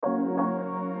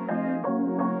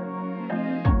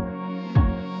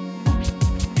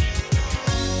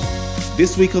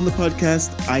This week on the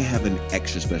podcast, I have an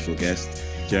extra special guest,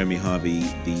 Jeremy Harvey,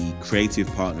 the creative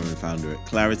partner and founder at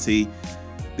Clarity.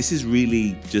 This is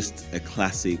really just a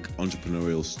classic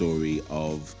entrepreneurial story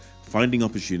of finding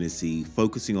opportunity,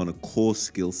 focusing on a core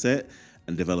skill set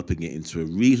and developing it into a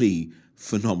really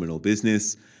phenomenal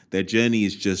business. Their journey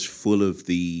is just full of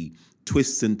the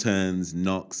twists and turns,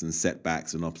 knocks and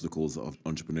setbacks and obstacles of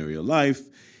entrepreneurial life.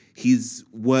 He's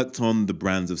worked on the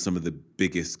brands of some of the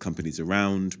biggest companies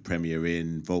around, Premier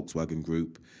Inn, Volkswagen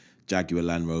Group, Jaguar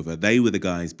Land Rover. They were the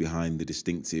guys behind the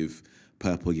distinctive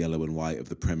purple, yellow and white of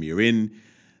the Premier Inn.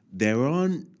 There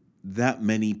aren't that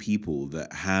many people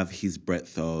that have his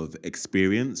breadth of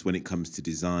experience when it comes to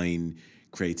design,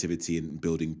 creativity and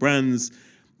building brands.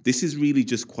 This is really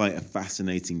just quite a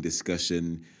fascinating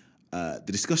discussion. The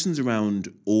discussions around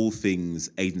all things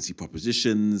agency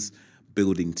propositions,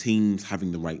 building teams,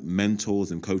 having the right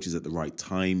mentors and coaches at the right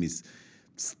time is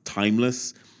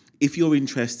timeless. If you're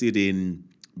interested in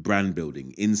brand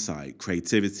building, insight,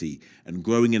 creativity, and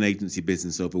growing an agency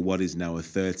business over what is now a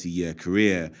 30-year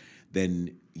career,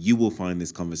 then you will find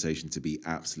this conversation to be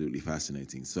absolutely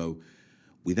fascinating. So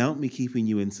without me keeping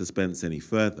you in suspense any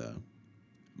further,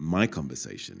 my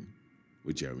conversation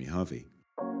with Jeremy Harvey.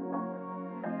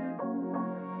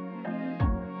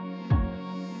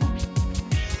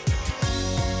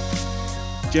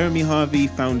 Jeremy Harvey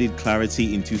founded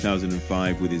Clarity in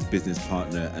 2005 with his business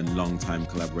partner and longtime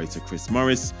collaborator Chris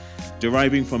Morris.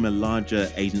 Deriving from a larger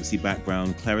agency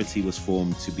background, Clarity was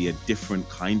formed to be a different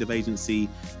kind of agency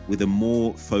with a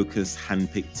more focused,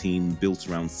 hand-picked team built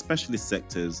around specialist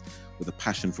sectors with a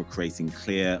passion for creating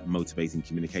clear, motivating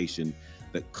communication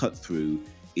that cut through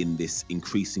in this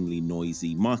increasingly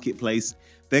noisy marketplace.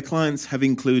 Their clients have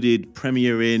included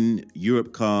Premier Inn,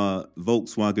 Europcar,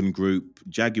 Volkswagen Group,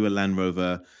 Jaguar Land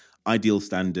Rover, Ideal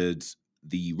Standard,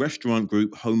 the Restaurant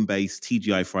Group, Homebase,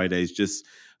 TGI Fridays, just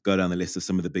go down the list of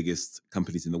some of the biggest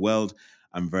companies in the world.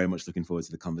 I'm very much looking forward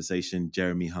to the conversation.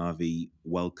 Jeremy Harvey,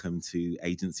 welcome to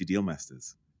Agency Deal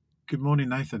Masters. Good morning,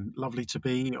 Nathan. Lovely to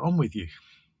be on with you.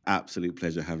 Absolute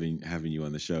pleasure having you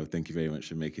on the show. Thank you very much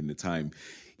for making the time.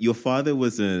 Your father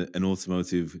was an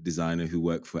automotive designer who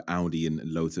worked for Audi and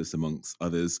Lotus, amongst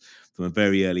others. From a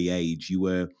very early age, you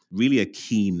were really a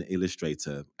keen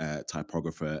illustrator,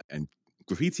 typographer, and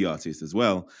graffiti artist as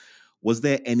well. Was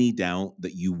there any doubt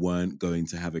that you weren't going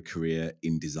to have a career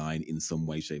in design in some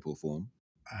way, shape, or form?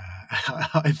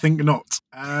 I think not.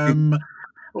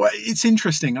 Well, it's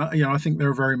interesting. I think there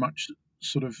are very much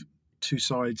sort of two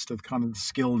sides to the kind of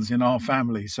skills in our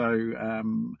family. So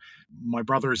my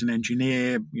brother is an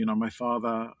engineer. My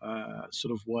father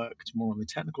sort of worked more on the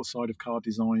technical side of car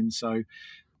design. So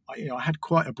I had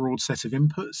quite a broad set of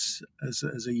inputs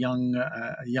as a young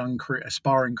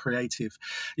aspiring creative.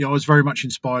 I was very much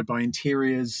inspired by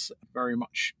interiors, very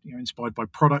much inspired by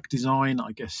product design,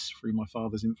 I guess through my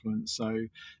father's influence. So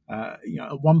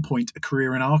at one point, a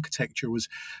career in architecture was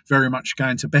very much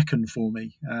going to beckon for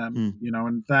me. And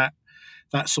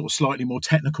that sort of slightly more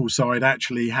technical side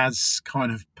actually has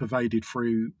kind of pervaded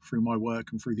through my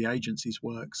work and through the agency's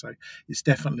work. So it's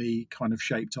definitely kind of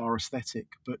shaped our aesthetic.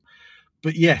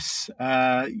 But yes,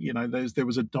 there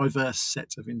was a diverse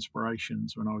set of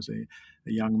inspirations when I was a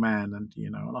young man,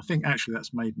 and I think actually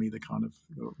that's made me the kind of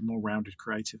more rounded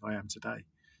creative I am today.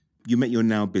 You met your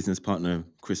now business partner,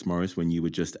 Chris Morris, when you were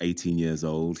just 18 years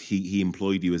old. He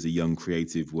employed you as a young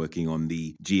creative working on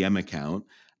the GM account,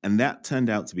 and that turned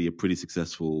out to be a pretty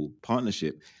successful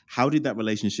partnership. How did that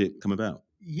relationship come about?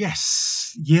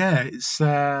 Yes, yeah, it's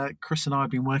Chris and I have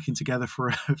been working together for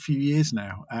a few years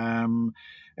now.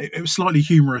 It was a slightly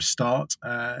humorous start.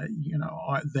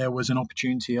 There was an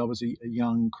opportunity. I was a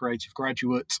young creative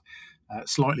graduate,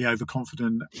 slightly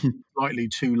overconfident, slightly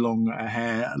too long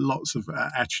hair, lots of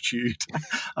attitude,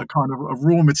 a kind of a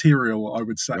raw material, I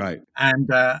would say. Right.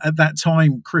 And at that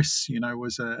time, Chris,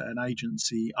 was an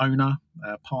agency owner,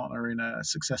 a partner in a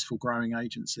successful growing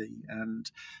agency, and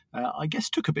I guess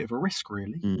took a bit of a risk,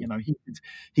 really.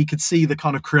 He could see the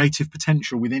kind of creative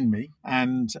potential within me,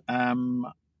 and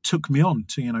took me on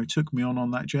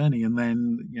that journey. And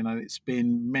then it's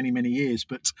been many years,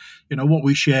 but what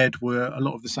we shared were a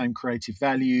lot of the same creative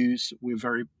values. We're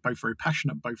both very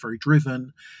passionate, both very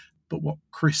driven. But what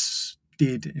Chris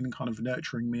did in kind of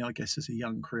nurturing me, I guess, as a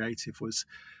young creative, was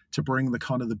to bring the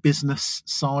kind of the business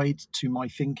side to my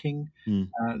thinking.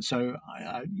 So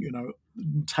I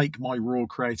take my raw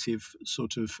creative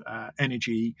sort of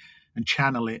energy and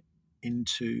channel it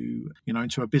into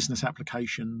a business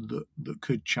application that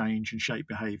could change and shape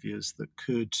behaviors, that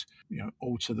could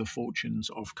alter the fortunes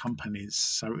of companies.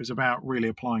 So it was about really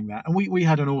applying that, and we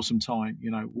had an awesome time. We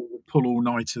would pull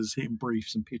all-nighters, hitting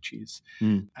briefs and pitches,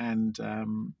 and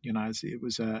it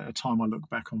was a time I look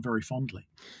back on very fondly.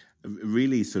 A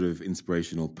really sort of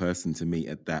inspirational person to meet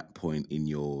at that point in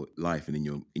your life and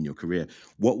in your career.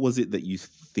 What was it that you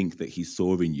think that he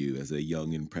saw in you as a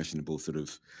young, impressionable sort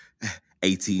of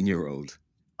 18-year-old?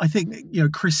 I think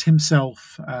Chris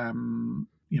himself,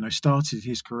 started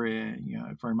his career,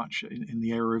 very much in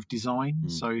the era of design.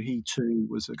 So he too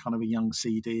was a kind of a young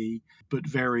CD, but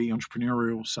very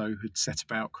entrepreneurial. So had set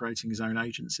about creating his own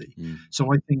agency.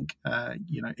 So I think,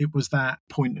 it was that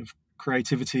point of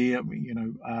creativity.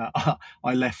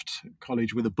 I left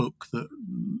college with a book that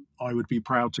I would be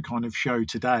proud to kind of show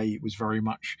today. It was very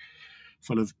much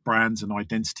full of brands and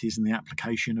identities and the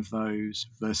application of those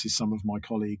versus some of my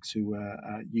colleagues who were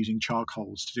using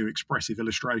charcoals to do expressive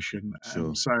illustration.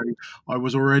 Sure. So I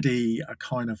was already a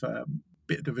kind of a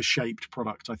bit of a shaped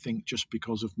product, I think, just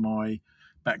because of my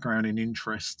background in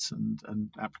interests and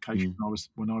application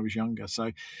when I was younger.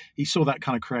 So he saw that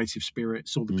kind of creative spirit,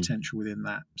 saw the potential within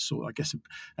that, saw, I guess,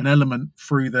 an element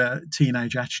through the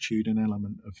teenage attitude, an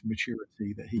element of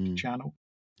maturity that he could channel.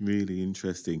 Really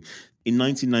interesting. In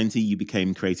 1990, you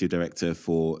became creative director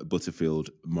for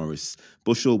Butterfield Morris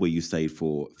Bushell, where you stayed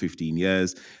for 15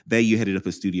 years. There you headed up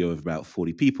a studio of about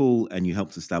 40 people, and you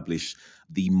helped establish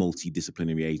the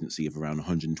multidisciplinary agency of around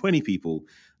 120 people.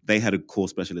 They had a core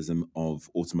specialism of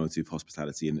automotive,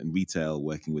 hospitality, and retail,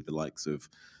 working with the likes of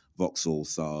Vauxhall,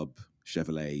 Saab,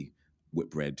 Chevrolet,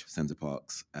 Whitbread, Center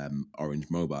Parcs, Orange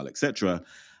Mobile, etc.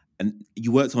 And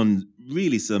you worked on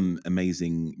really some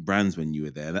amazing brands when you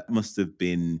were there. That must have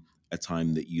been a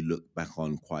time that you look back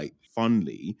on quite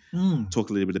fondly. Talk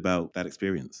a little bit about that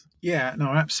experience. Yeah, no,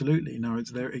 absolutely. No,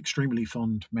 they're extremely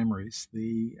fond memories.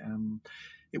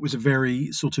 It was a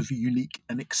very sort of unique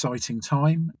and exciting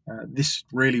time. This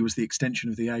really was the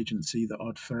extension of the agency that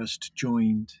I'd first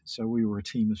joined. So we were a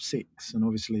team of 6, and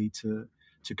obviously to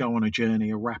go on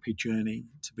a rapid journey,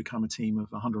 to become a team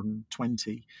of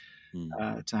 120,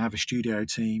 to have a studio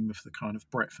team of the kind of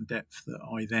breadth and depth that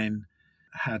I then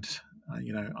had,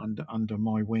 under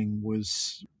my wing,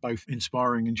 was both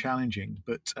inspiring and challenging.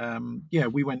 But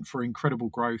we went for incredible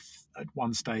growth. At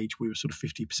one stage, we were sort of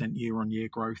 50% year-on-year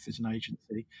growth as an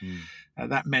agency.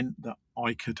 That meant that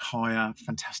I could hire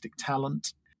fantastic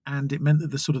talent. And it meant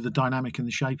that the dynamic and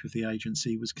the shape of the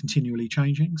agency was continually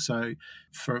changing. So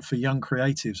for young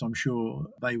creatives, I'm sure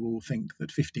they will think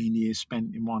that 15 years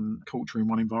spent in one culture, in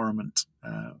one environment,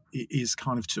 is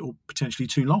kind of potentially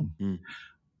too long.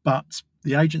 But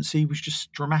the agency was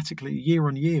just dramatically, year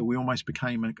on year, we almost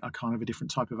became a kind of a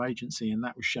different type of agency. And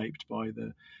that was shaped by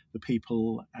the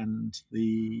people and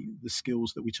the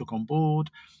skills that we took on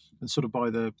board, and sort of by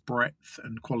the breadth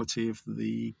and quality of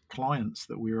the clients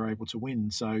that we were able to win.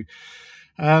 So,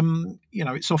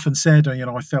 it's often said,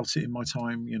 I felt it in my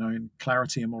time, in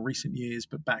Clarity in more recent years,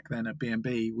 but back then at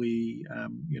B&B, we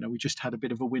just had a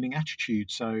bit of a winning attitude.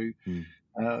 So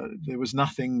there was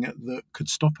nothing that could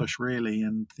stop us, really.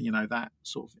 And, that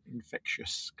sort of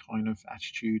infectious kind of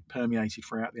attitude permeated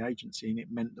throughout the agency. And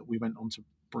it meant that we went on to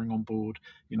bring on board,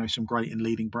 some great and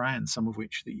leading brands, some of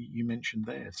which that you mentioned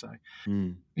there. So,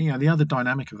 the other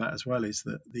dynamic of that as well is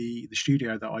that the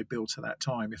studio that I built at that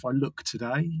time, if I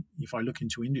look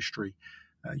into industry,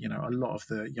 a lot of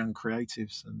the young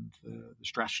creatives and the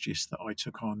strategists that I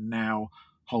took on now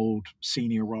hold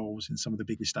senior roles in some of the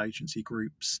biggest agency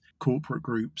groups, corporate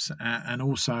groups, and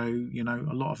also,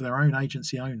 a lot of their own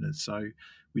agency owners. So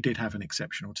we did have an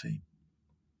exceptional team.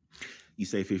 You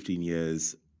say 15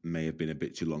 years may have been a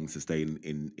bit too long to stay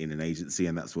in an agency,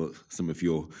 and that's what some of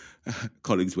your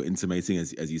colleagues were intimating,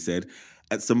 as you said.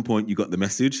 At some point, you got the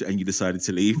message and you decided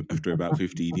to leave after about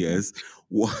 15 years.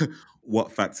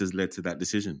 What factors led to that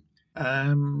decision?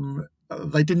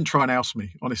 They didn't try and oust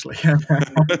me, honestly.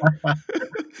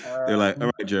 They're like,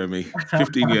 all right, Jeremy,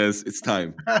 15 years, it's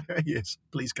time. Yes,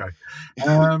 please go.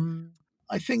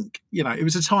 I think, it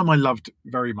was a time I loved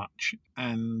very much,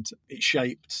 and it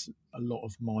shaped a lot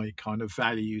of my kind of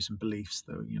values and beliefs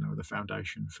that, the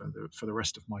foundation for the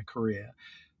rest of my career.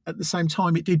 At the same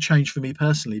time, it did change for me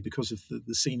personally because of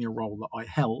the senior role that I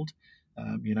held.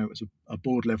 It was a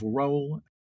board level role.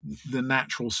 The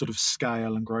natural sort of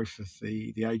scale and growth of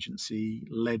the agency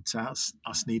led to us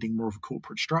needing more of a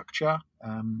corporate structure.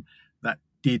 That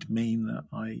did mean that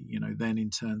I, then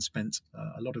in turn spent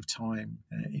a lot of time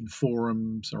in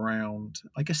forums around,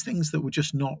 I guess, things that were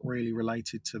just not really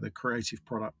related to the creative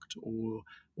product or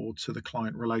to the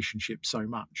client relationship so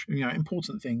much.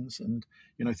 Important things and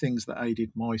things that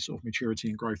aided my sort of maturity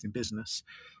and growth in business,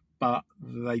 but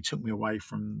they took me away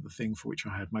from the thing for which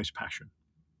I had most passion.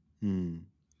 Hmm.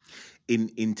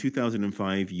 In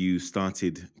 2005, you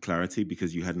started Clarity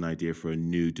because you had an idea for a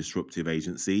new disruptive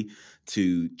agency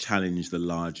to challenge the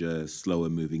larger, slower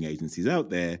moving agencies out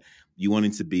there. You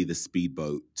wanted to be the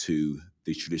speedboat to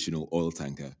the traditional oil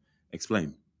tanker.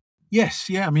 Explain. Yes,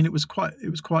 yeah. I mean, it was quite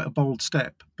a bold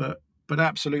step, but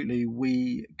absolutely,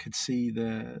 we could see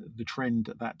the trend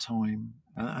at that time,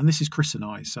 and this is Chris and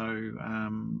I. So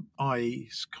I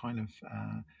kind of.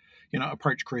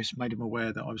 Approached Chris, made him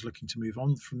aware that I was looking to move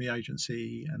on from the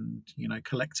agency, and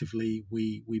collectively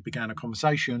we began a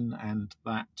conversation, and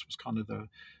that was kind of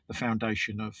the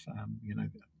foundation of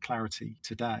Clarity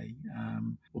today,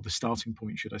 or the starting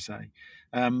point, should I say?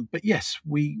 But yes,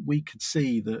 we could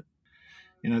see that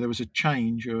there was a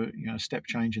change, or a step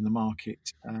change in the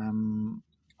market.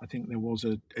 I think there was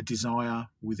a desire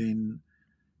within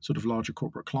sort of larger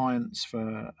corporate clients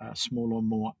for smaller,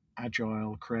 more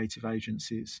agile creative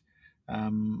agencies,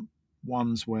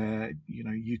 ones where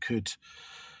you could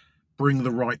bring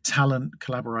the right talent,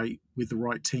 collaborate with the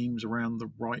right teams around the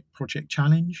right project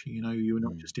challenge. You were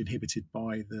not just inhibited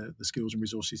by the skills and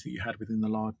resources that you had within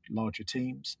the larger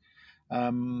teams.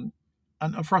 And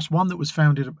for us, one that was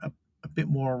founded a bit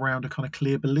more around a kind of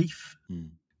clear belief.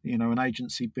 An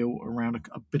agency built around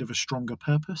a bit of a stronger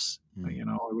purpose. I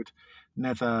would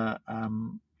never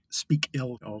speak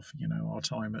ill of our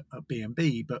time at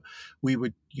B&B, but we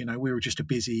were just a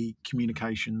busy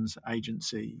communications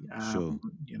agency, Sure.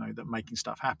 that making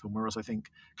stuff happen. Whereas I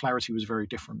think Clarity was very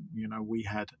different. We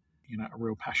had a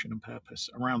real passion and purpose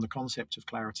around the concept of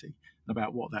clarity and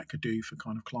about what that could do for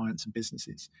kind of clients and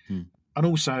businesses. And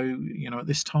also, at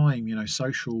this time,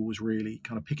 social was really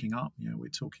kind of picking up. We're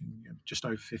talking just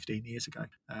over 15 years ago.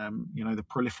 The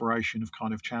proliferation of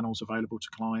kind of channels available to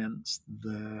clients,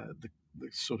 the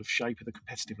sort of shape of the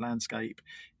competitive landscape,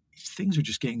 things were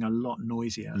just getting a lot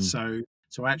noisier. So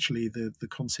actually, the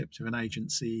concept of an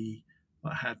agency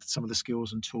that had some of the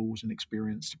skills and tools and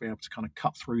experience to be able to kind of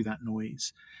cut through that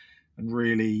noise and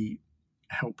really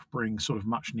help bring sort of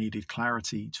much needed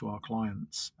clarity to our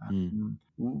clients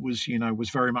was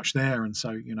very much there, and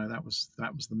so that was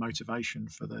the motivation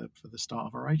for the start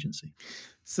of our agency.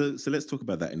 So let's talk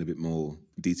about that in a bit more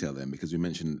detail then, because we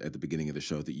mentioned at the beginning of the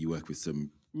show that you work with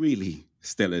some really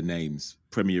stellar names: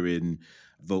 Premier Inn,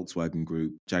 Volkswagen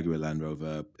Group, Jaguar Land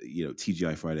Rover,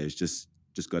 TGI Fridays. Just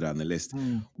go down the list.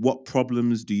 What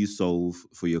problems do you solve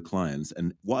for your clients,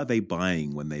 and what are they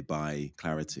buying when they buy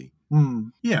Clarity?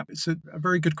 Yeah, it's a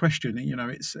very good question.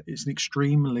 It's an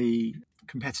extremely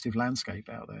competitive landscape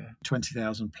out there.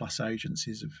 20,000 plus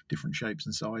agencies of different shapes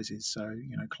and sizes. So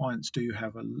clients do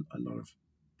have a lot of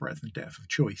breadth and depth of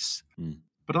choice.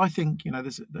 But I think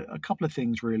there's a couple of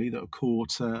things really that are core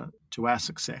to our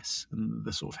success and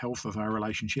the sort of health of our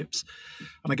relationships.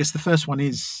 And I guess the first one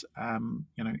is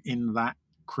in that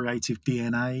creative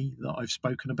DNA that I've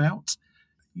spoken about.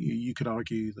 You could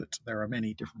argue that there are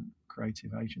many different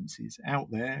creative agencies out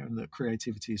there and that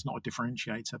creativity is not a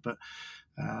differentiator, but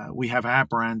we have our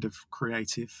brand of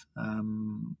creative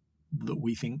that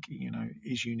we think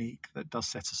is unique, that does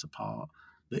set us apart,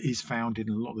 that is founded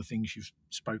in a lot of the things you've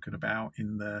spoken about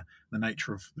in the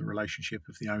nature of the relationship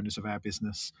of the owners of our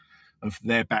business, of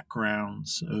their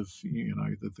backgrounds, of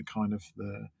the kind of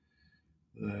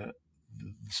the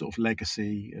sort of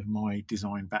legacy of my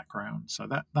design background. So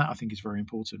that I think is very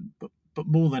important. But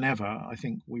more than ever, I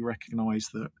think we recognise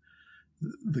that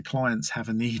the clients have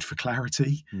a need for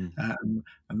clarity, and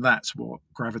that's what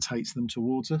gravitates them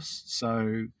towards us.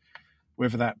 So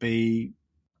whether that be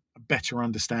a better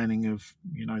understanding of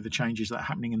the changes that are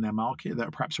happening in their market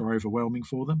that perhaps are overwhelming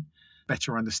for them,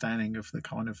 better understanding of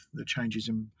the changes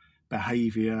in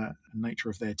behaviour and nature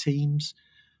of their teams,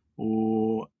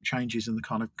 or changes in the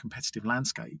kind of competitive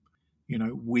landscape,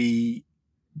 we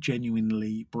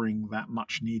genuinely bring that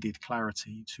much needed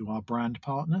clarity to our brand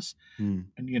partners. And,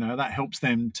 that helps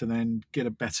them to then get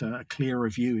a clearer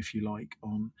view, if you like,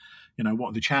 on, what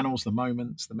are the channels, the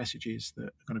moments, the messages that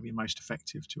are going to be most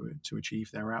effective to achieve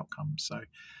their outcomes.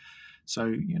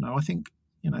 So, I think,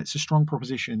 it's a strong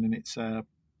proposition, and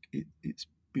it's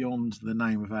beyond the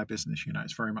name of our business.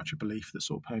 It's very much a belief that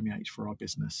sort of permeates for our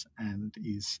business and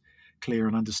is clear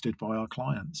and understood by our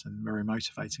clients and very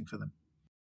motivating for them.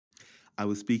 I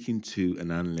was speaking to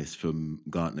an analyst from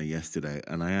Gartner yesterday,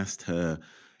 and I asked her,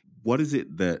 what is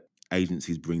it that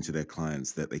agencies bring to their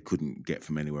clients that they couldn't get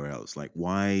from anywhere else? Like,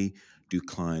 why do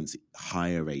clients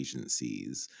hire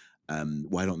agencies?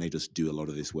 Why don't they just do a lot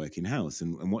of this work in-house?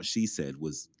 And what she said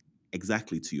was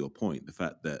exactly to your point, the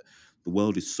fact that the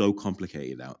world is so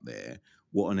complicated out there.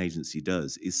 What an agency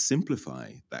does is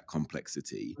simplify that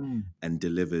complexity Mm. and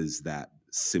delivers that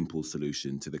simple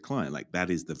solution to the client. Like, that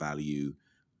is the value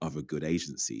of a good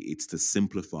agency. It's to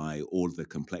simplify all the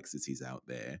complexities out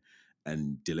there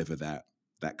and deliver that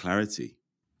clarity.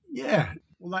 Yeah,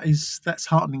 well, that's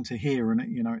heartening to hear,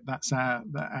 and that's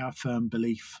our firm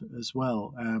belief as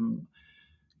well.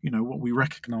 What we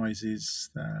recognise is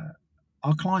that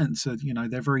our clients are,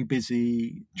 they're very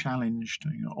busy, challenged,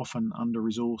 often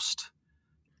under-resourced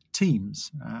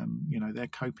teams. They're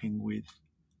coping with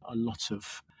a lot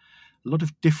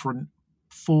of different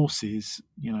forces,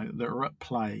 that are at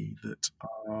play that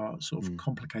are sort of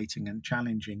complicating and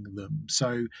challenging them.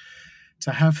 So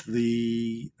to have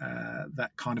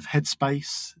that kind of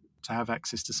headspace, to have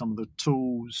access to some of the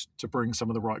tools, to bring some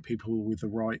of the right people with the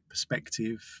right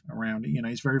perspective around it,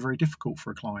 it's very, very difficult for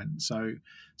a client. So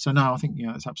no, I think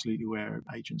it's absolutely where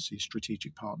agencies,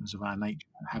 strategic partners of our nature,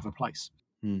 have a place.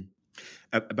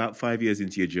 About 5 years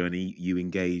into your journey, you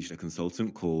engaged a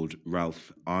consultant called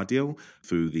Ralph Ardeel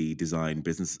through the Design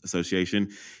Business Association.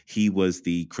 He was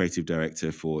the creative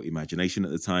director for Imagination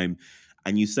at the time.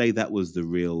 And you say that was the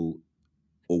real,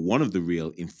 or one of the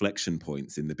real inflection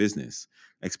points in the business.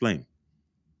 Explain.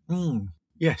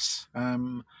 Yes.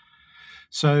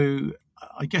 So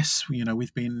I guess,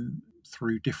 we've been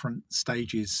through different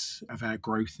stages of our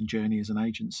growth and journey as an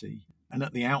agency. And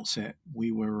at the outset,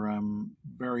 we were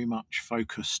very much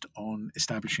focused on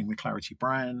establishing the Clarity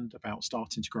brand, about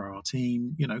starting to grow our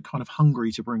team, kind of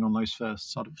hungry to bring on those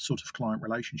first sort of client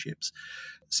relationships.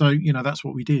 So, that's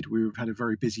what we did. We've had a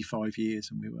very busy 5 years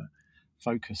and we were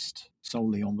focused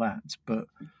solely on that. But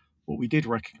what we did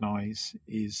recognize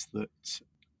is that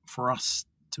for us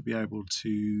to be able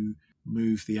to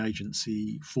move the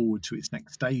agency forward to its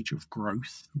next stage of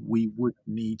growth, we would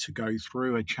need to go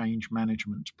through a change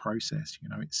management process.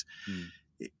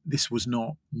 This was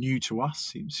not new to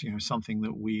us. It's something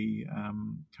that we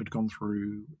had gone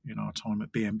through in our time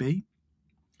at BNB.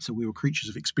 So we were creatures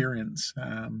of experience,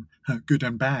 good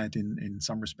and bad in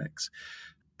some respects.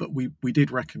 But we did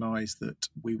recognise that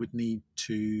we would need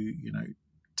to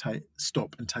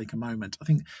stop and take a moment. I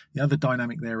think the other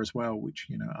dynamic there as well, which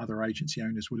other agency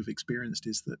owners would have experienced,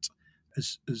 is that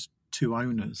as two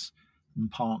owners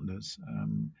and partners,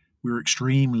 we were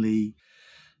extremely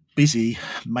busy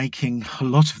making a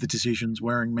lot of the decisions,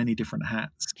 wearing many different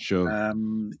hats. Sure.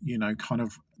 Kind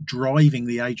of driving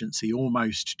the agency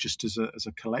almost just as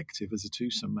a collective, as a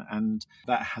twosome, and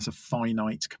that has a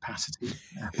finite capacity.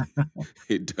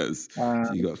 It does.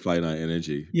 So you got finite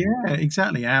energy. Yeah,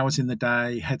 exactly. Hours in the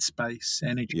day, headspace,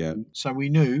 energy. Yeah. So we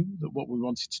knew that what we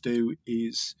wanted to do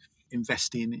is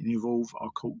invest in and evolve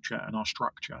our culture and our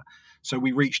structure. So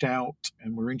we reached out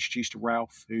and were introduced to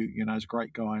Ralph, who is a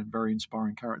great guy and very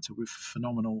inspiring character with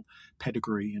phenomenal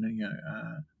pedigree,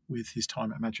 with his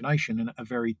time at Imagination, and a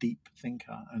very deep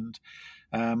thinker. And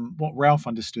what Ralph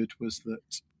understood was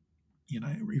that he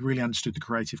really understood the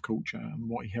creative culture, and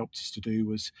what he helped us to do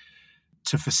was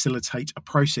to facilitate a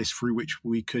process through which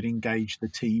we could engage the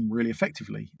team really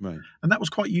effectively. Right. And that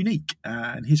was quite unique.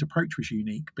 And his approach was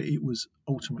unique, but it was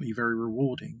ultimately very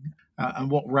rewarding. And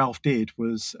what Ralph did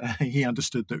was he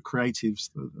understood that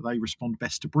creatives, they respond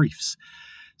best to briefs.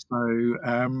 So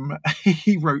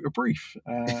he wrote a brief,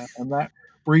 and that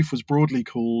brief was broadly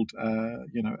called,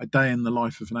 A Day in the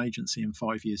Life of an Agency in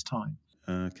 5 years' Time.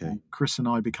 Okay. Chris and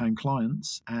I became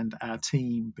clients, and our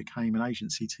team became an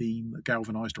agency team that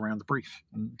galvanised around the brief.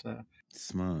 And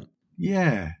smart.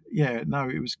 Yeah. No,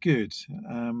 it was good.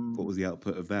 What was the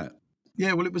output of that?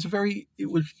 Yeah, well, it was very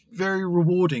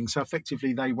rewarding. So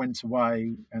effectively, they went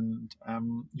away and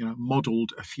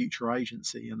modelled a future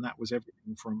agency, and that was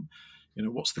everything from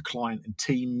what's the client and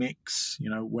team mix,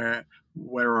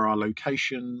 where are our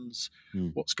locations,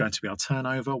 what's going to be our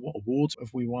turnover, what awards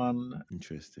have we won.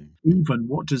 Interesting. Even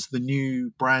what does the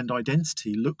new brand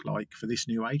identity look like for this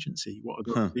new agency? What are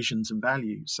the visions and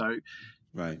values? So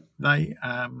right.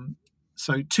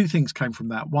 So two things came from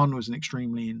that. One was an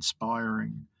extremely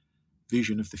inspiring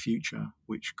vision of the future,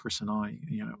 which Chris and I,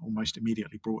 almost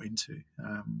immediately brought into,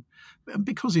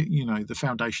 because the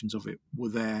foundations of it were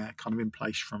there, kind of in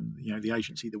place from the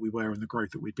agency that we were and the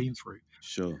growth that we'd been through.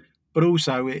 Sure. But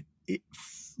also, it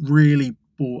really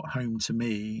brought home to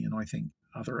me, and I think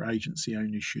other agency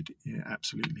owners should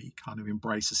absolutely kind of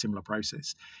embrace a similar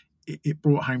process. It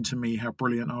brought home to me how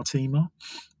brilliant our team are.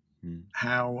 Mm.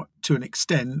 how, to an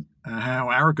extent, how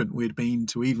arrogant we'd been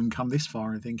to even come this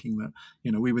far in thinking that,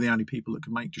 we were the only people that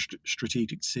could make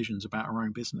strategic decisions about our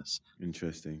own business.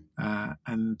 Interesting.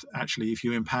 And actually, if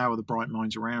you empower the bright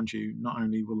minds around you, not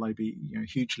only will they be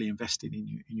hugely invested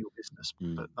in your business,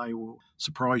 but they will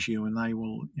surprise you and they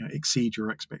will exceed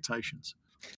your expectations.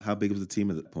 How big was the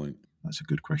team at that point? That's a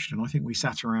good question. I think we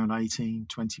sat around 18,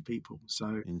 20 people.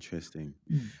 So interesting.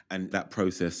 And that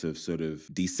process of sort of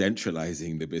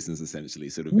decentralizing the business, essentially,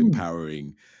 sort of Mm.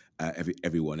 empowering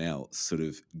everyone else, sort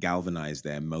of galvanized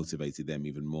them, motivated them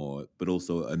even more, but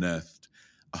also unearthed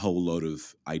a whole lot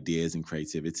of ideas and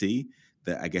creativity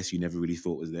that I guess you never really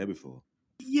thought was there before.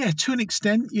 Yeah, to an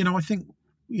extent, I think,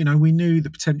 we knew the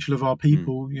potential of our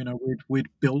people. We'd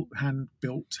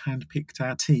hand-picked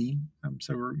our team.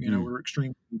 So we're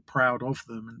extremely proud of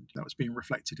them, and that was being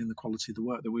reflected in the quality of the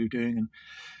work that we were doing and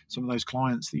some of those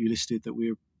clients that you listed that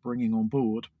we were bringing on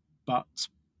board.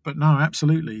 But no,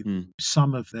 absolutely.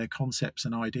 Some of their concepts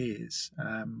and ideas,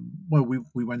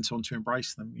 we went on to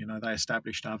embrace them. They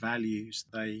established our values.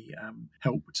 They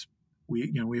helped.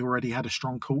 We already had a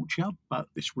strong culture, but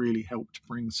this really helped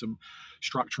bring some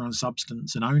structure and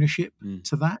substance and ownership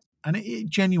to that. And it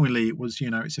genuinely, it was,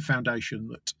 it's a foundation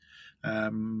that,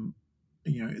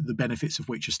 the benefits of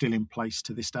which are still in place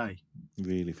to this day.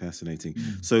 Really fascinating.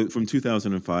 So from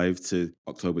 2005 to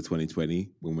October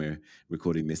 2020, when we're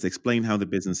recording this, explain how the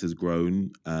business has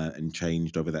grown and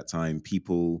changed over that time.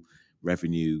 People,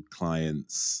 revenue,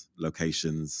 clients,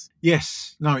 locations.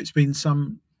 Yes. No, it's been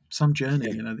some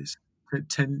journey, this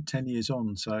 10 years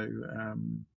on. So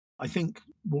I think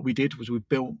what we did was we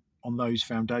built on those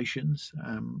foundations.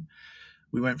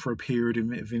 We went for a period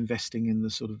of investing in the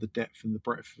sort of the depth and the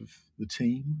breadth of the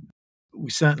team. We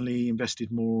certainly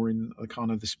invested more in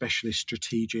the specialist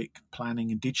strategic planning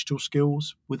and digital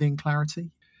skills within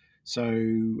Clarity.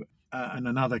 So, and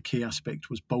another key aspect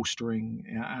was bolstering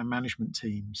our management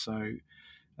team. So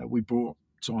we brought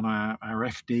on our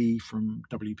FD from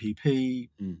WPP,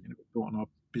 we brought on our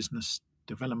business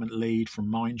development lead from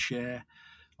Mindshare,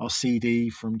 our CD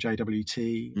from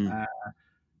JWT,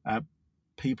 our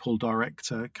people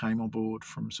director came on board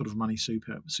from sort of Money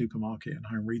Supermarket and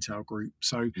Home Retail Group.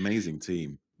 So amazing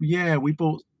team. Yeah, we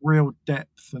brought real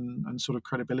depth and sort of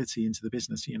credibility into the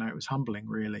business. It was humbling,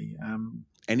 really.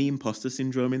 Any imposter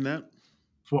syndrome in that?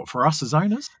 What, for us as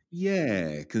owners?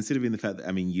 Yeah, considering the fact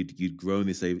that, you'd grown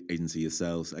this agency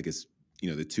yourselves, I guess,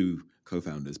 the two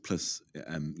co-founders plus,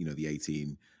 the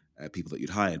 18 people that you'd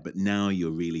hired, but now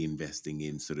you're really investing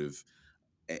in sort of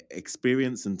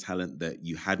experience and talent that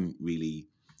you hadn't really,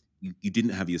 you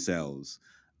didn't have yourselves,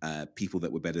 people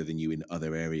that were better than you in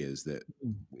other areas that,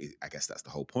 I guess that's the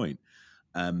whole point.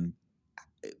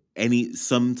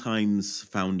 Sometimes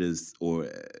founders or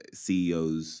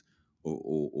CEOs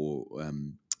or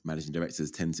managing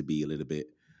directors tend to be a little bit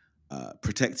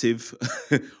protective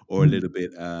or a little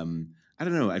bit, I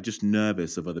don't know, I'm just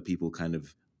nervous of other people kind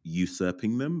of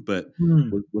usurping them. But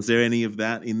was there any of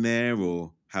that in there,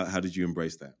 or how did you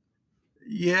embrace that?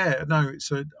 Yeah, no.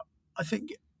 So I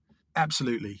think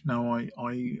absolutely. No,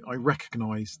 I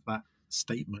recognise that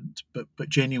statement, but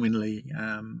genuinely,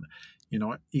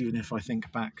 even if I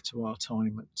think back to our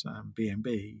time at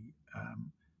BNB,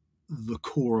 the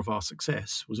core of our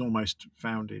success was almost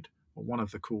founded, or one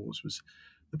of the cores was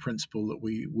the principle that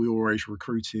we always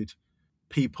recruited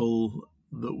people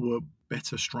that were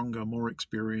better, stronger, more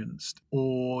experienced,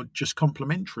 or just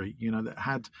complementary, that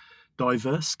had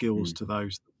diverse skills to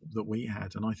those that we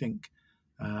had. And I think,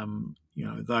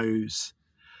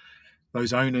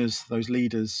 those owners, those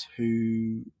leaders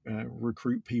who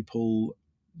recruit people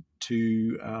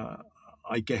to,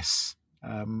 I guess,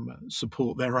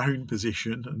 support their own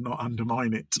position and not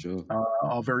undermine it, Sure.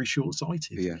 are very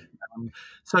short-sighted. Yeah.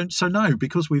 So no,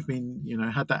 because we've been,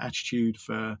 had that attitude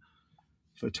for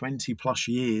 20 plus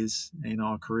years in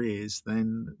our careers,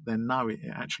 then no,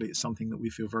 it's something that we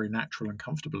feel very natural and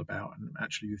comfortable about, and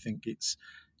actually we think it's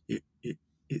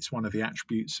one of the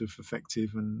attributes of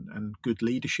effective and good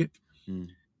leadership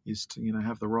is to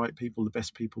have the right people, the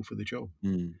best people for the job.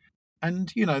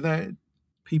 And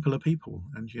people are people,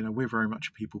 and we're very much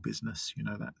a people business.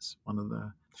 That's one of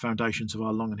the foundations of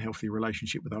our long and healthy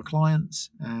relationship with our clients,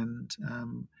 and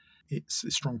it's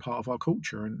a strong part of our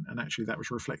culture. And actually that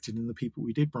was reflected in the people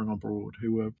we did bring on board,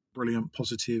 who were brilliant,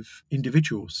 positive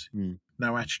individuals.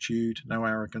 No attitude, no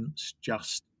arrogance,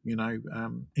 just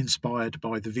inspired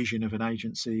by the vision of an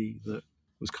agency that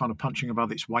was kind of punching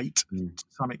above its weight to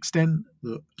some extent,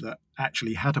 that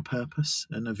actually had a purpose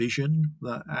and a vision,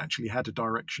 that actually had a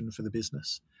direction for the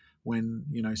business, when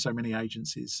so many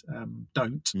agencies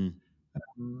don't.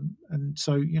 And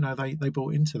so, they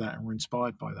bought into that and were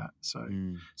inspired by that. So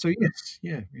yes,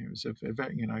 yeah, it was a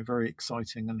very, very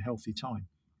exciting and healthy time.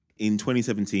 In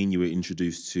 2017, you were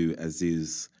introduced to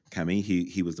Aziz Kami.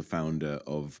 He was the founder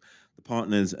of the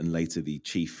Partners and later the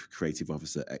chief creative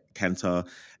officer at Kantar.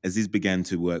 Aziz began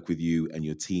to work with you and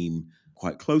your team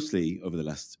quite closely over the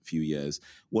last few years.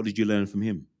 What did you learn from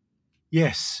him?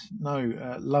 Yes,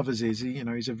 no, love Aziz.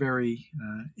 He's a very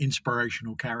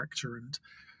inspirational character and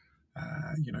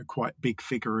quite big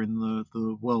figure in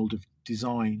the world of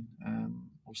design.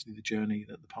 Obviously, the journey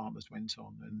that the Partners went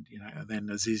on, and then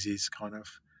Aziz's kind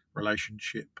of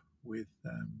relationship with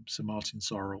Sir Martin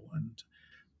Sorrell and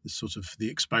the sort of the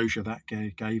exposure that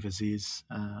gave Aziz,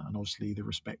 and obviously the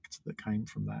respect that came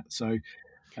from that. So.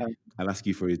 I'll ask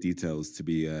you for his details to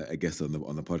be a guest on the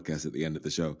podcast at the end of the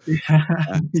show.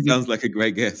 Yeah, Sounds like a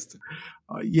great guest.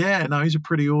 yeah, no, he's a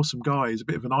pretty awesome guy. He's a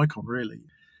bit of an icon, really.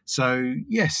 So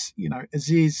yes,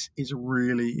 Aziz is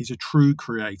a true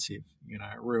creative,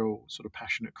 a real sort of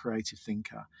passionate creative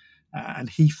thinker, and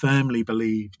he firmly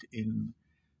believed in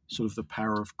sort of the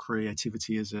power of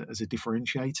creativity as a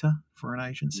differentiator for an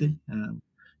agency.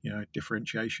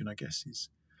 Differentiation, I guess, is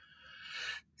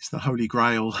the holy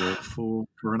grail for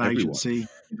an Everyone. agency.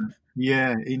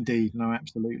 Yeah, indeed, no,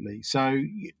 absolutely. So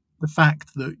the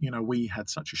fact that we had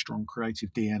such a strong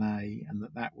creative DNA and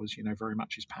that was very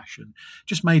much his passion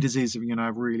just made us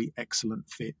a really excellent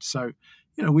fit. So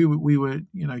we were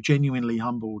genuinely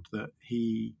humbled that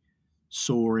he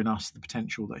saw in us the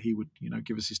potential that he would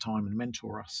give us his time and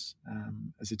mentor us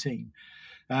as a team.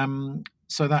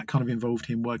 So that kind of involved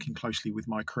him working closely with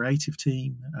my creative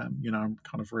team. I'm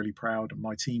kind of really proud of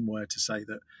my team were to say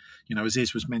that,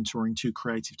 Aziz was mentoring two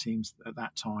creative teams at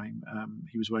that time.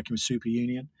 He was working with Super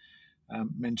Union,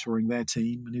 mentoring their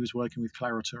team, and he was working with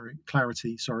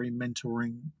Clarity,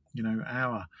 mentoring,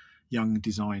 our young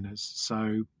designers.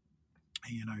 So,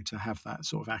 to have that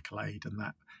sort of accolade and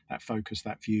that focus,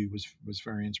 that view was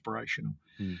very inspirational.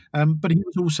 But he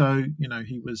was also,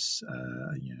 he was,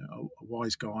 a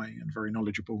wise guy and very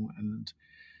knowledgeable. And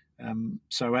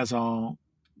so as our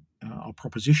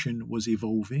proposition was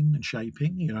evolving and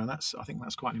shaping, I think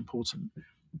that's quite an important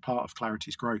part of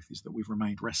Clarity's growth is that we've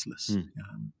remained restless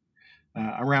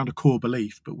around a core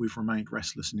belief, but we've remained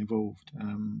restless and evolved.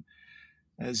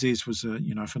 Aziz was a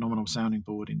phenomenal sounding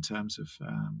board in terms of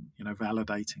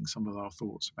validating some of our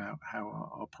thoughts about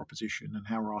how our proposition and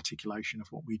how our articulation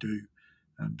of what we do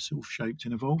sort of shaped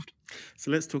and evolved.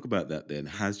 So let's talk about that then.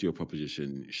 Has your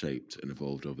proposition shaped and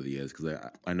evolved over the years? Because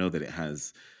I know that it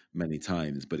has many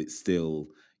times, but it's still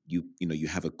you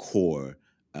have a core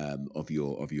of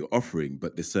your offering,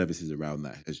 but the services around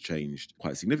that has changed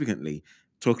quite significantly.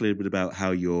 Talk a little bit about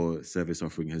how your service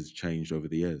offering has changed over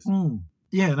the years.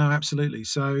 Yeah, no, absolutely.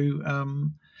 So,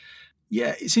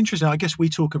 it's interesting. I guess we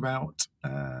talk about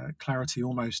Clarity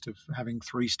almost of having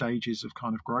three stages of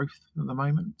kind of growth at the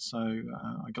moment. So,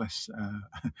 I guess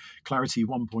Clarity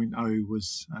 1.0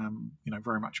 was,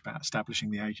 very much about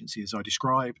establishing the agency as I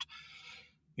described,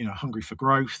 hungry for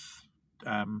growth,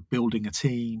 building a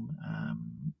team,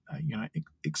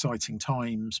 exciting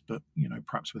times, but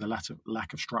perhaps with a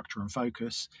lack of structure and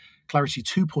focus. Clarity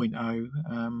 2.0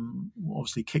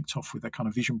 obviously kicked off with a kind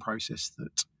of vision process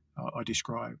that I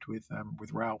described with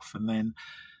Ralph, and then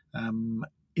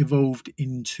evolved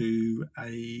into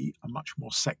a much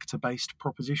more sector-based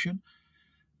proposition.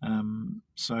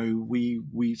 So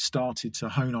we started to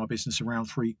hone our business around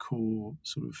three core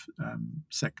sort of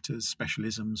sectors,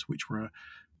 specialisms, which were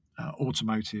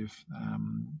automotive,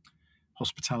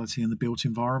 hospitality, and the built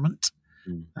environment.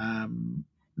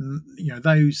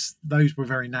 Those were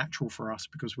very natural for us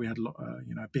because we had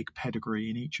a big pedigree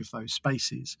in each of those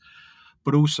spaces,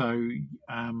 but also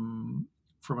from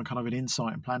a kind of an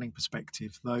insight and planning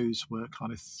perspective, those were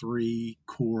kind of three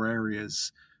core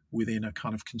areas within a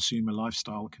kind of consumer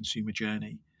lifestyle, consumer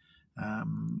journey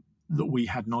that we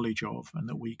had knowledge of and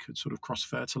that we could sort of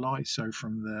cross-fertilize. So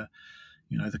from the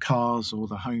cars or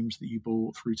the homes that you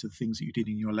bought through to the things that you did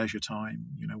in your leisure time,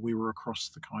 we were across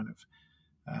the kind of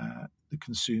the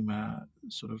consumer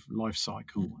sort of life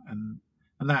cycle, and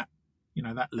that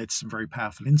that led to some very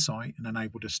powerful insight and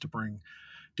enabled us to bring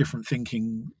different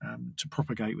thinking to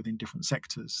propagate within different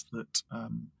sectors that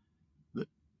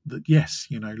yes,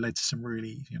 led to some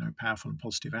really powerful and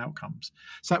positive outcomes.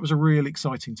 So that was a real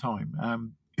exciting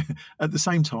time. At the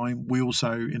same time, we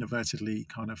also inadvertently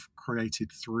kind of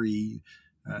created three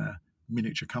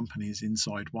miniature companies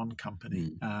inside one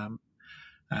company,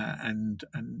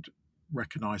 and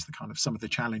recognise the kind of some of the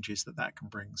challenges that can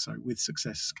bring. So with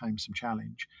success came some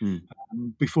challenge.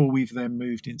 Before we've then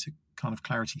moved into kind of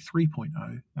Clarity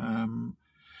 3.0,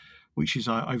 which is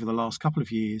over the last couple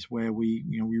of years, where we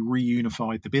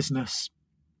reunified the business.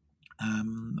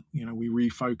 We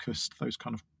refocused those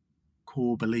kind of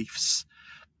core beliefs,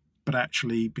 but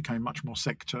actually became much more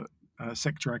sector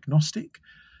agnostic.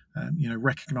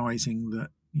 Recognizing that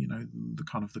the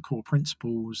kind of the core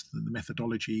principles, the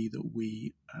methodology that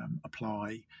we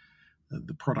apply,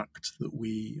 the product that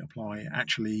we apply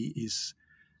actually is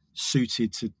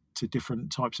suited to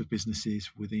different types of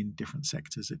businesses within different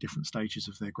sectors at different stages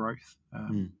of their growth.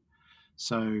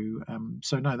 So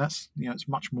no, that's it's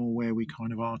much more where we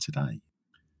kind of are today.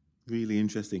 Really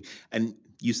interesting. And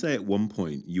you say at one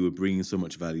point you were bringing so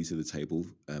much value to the table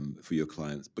for your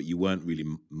clients, but you weren't really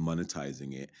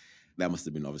monetizing it. That must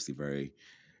have been obviously very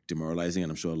demoralizing,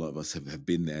 and I'm sure a lot of us have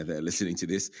been there that are listening to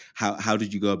this. How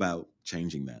did you go about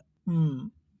changing that?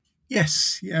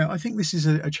 Yes, yeah, I think this is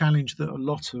a challenge that a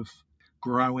lot of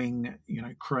growing,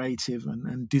 creative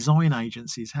and design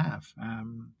agencies have.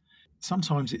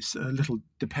 Sometimes it's a little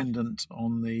dependent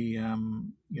on the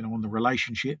on the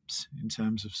relationships in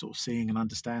terms of sort of seeing and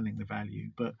understanding the value,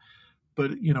 but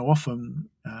often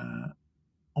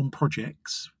on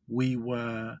projects we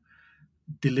were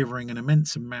delivering an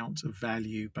immense amount of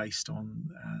value based on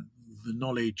the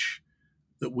knowledge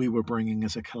that we were bringing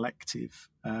as a collective,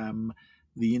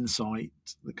 the insight,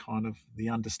 the kind of the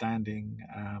understanding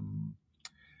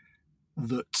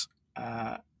that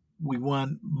we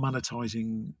weren't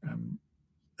monetizing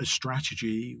a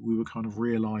strategy. We were kind of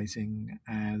realizing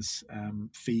as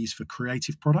fees for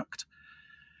creative product.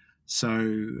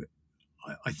 So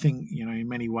I think in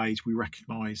many ways we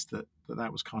recognized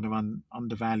that was kind of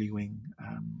undervaluing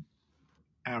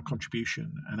our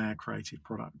contribution and our creative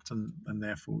product, and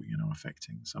therefore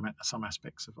affecting some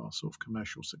aspects of our sort of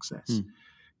commercial success.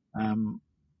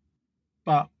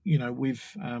 But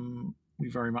we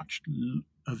very much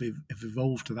have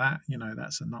evolved to that.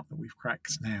 That's a nut that we've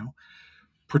cracked now,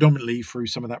 predominantly through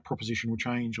some of that propositional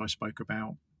change I spoke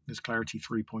about as Clarity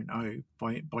 3.0,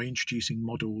 by introducing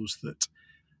models that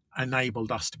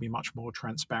enabled us to be much more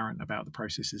transparent about the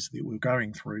processes that we're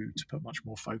going through, to put much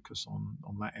more focus on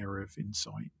that area of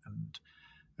insight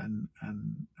and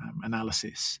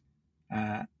analysis,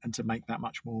 and to make that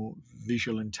much more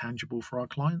visual and tangible for our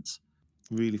clients.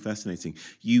 Really fascinating.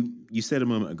 You said a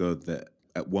moment ago that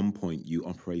at one point you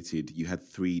had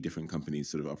 3 different companies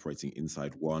sort of operating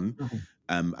inside one.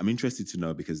 Mm-hmm. I'm interested to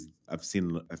know, because I've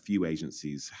seen a few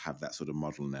agencies have that sort of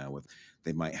model now, where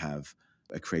they might have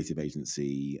a creative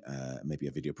agency, maybe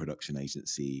a video production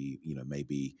agency,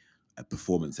 maybe a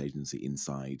performance agency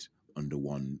inside under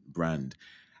one brand.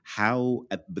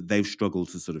 But they've struggled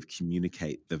to sort of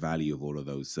communicate the value of all of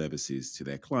those services to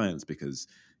their clients, because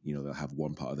they'll have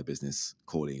one part of the business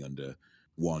calling under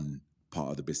one part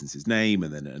of the business's name,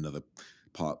 and then another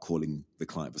part calling the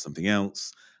client for something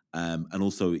else. And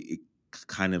also it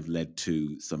kind of led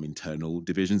to some internal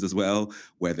divisions as well,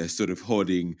 where they're sort of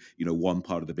hoarding, one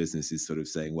part of the business is sort of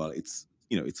saying, well, it's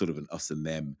sort of an us and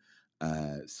them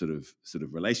sort of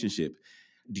relationship.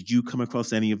 Did you come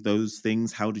across any of those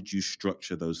things? How did you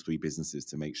structure those 3 businesses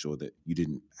to make sure that you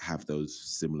didn't have those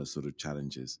similar sort of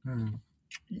challenges?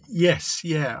 Yes,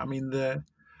 yeah. I mean, that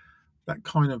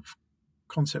kind of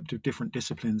concept of different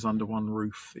disciplines under one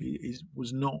roof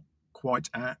was not quite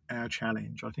our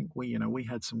challenge. I think we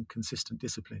had some consistent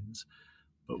disciplines,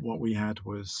 but what we had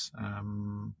was,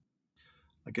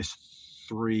 I guess,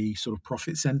 3 sort of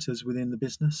profit centers within the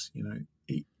business.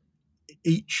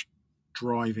 Each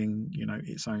driving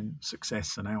its own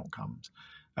success and outcomes,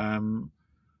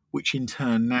 which in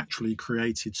turn naturally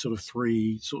created sort of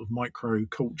 3 sort of micro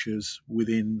cultures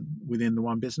within the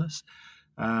one business.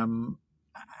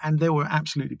 And there were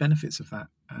absolutely benefits of that,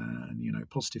 and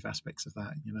positive aspects of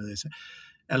that. There's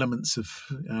elements of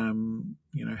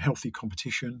healthy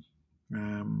competition.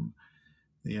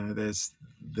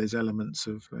 There's elements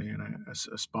of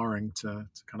aspiring to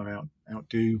kind of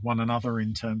outdo one another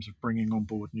in terms of bringing on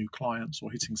board new clients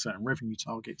or hitting certain revenue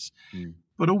targets.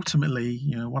 But ultimately,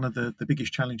 one of the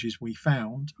biggest challenges we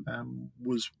found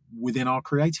was within our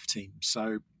creative team.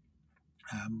 So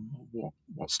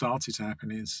what started to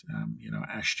happen is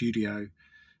our studio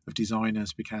of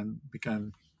designers began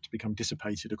to become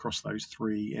dissipated across those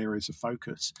 3 areas of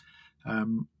focus.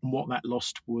 And what that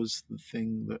lost was the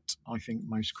thing that I think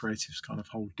most creatives kind of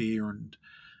hold dear and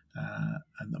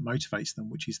that motivates them,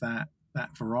 which is that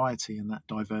variety and that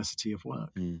diversity of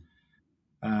work.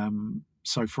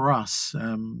 So for us,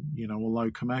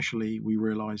 although commercially we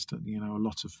realised that a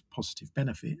lot of positive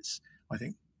benefits, I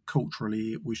think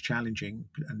culturally it was challenging,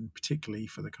 and particularly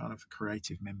for the kind of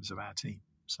creative members of our team.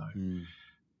 So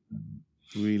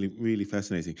Really, really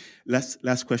fascinating.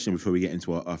 Last question before we get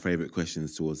into our favorite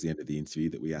questions towards the end of the interview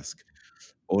that we ask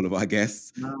all of our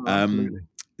guests. No, Um, absolutely.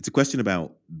 it's a question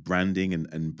about branding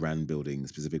and brand building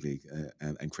specifically,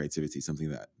 and creativity, something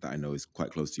that I know is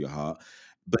quite close to your heart.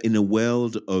 But in a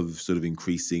world of sort of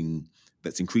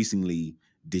that's increasingly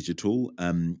digital,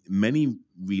 many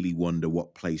really wonder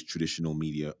what place traditional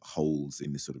media holds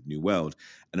in this sort of new world.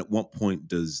 And at what point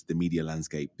does the media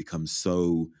landscape become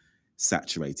so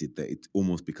saturated that it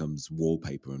almost becomes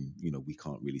wallpaper and we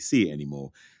can't really see it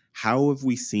anymore? How have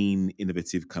we seen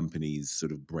innovative companies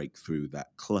sort of break through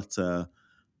that clutter,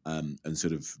 and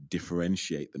sort of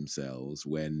differentiate themselves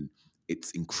when it's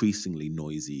increasingly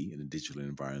noisy in a digital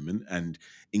environment, and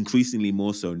increasingly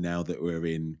more so now that we're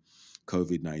in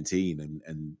COVID-19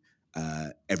 and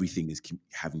everything is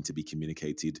having to be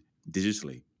communicated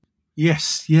digitally?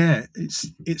 Yes, yeah,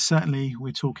 it's certainly,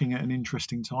 we're talking at an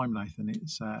interesting time, Nathan.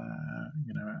 It's a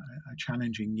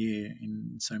challenging year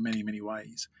in so many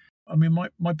ways. I mean,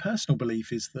 my personal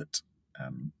belief is that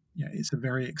it's a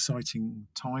very exciting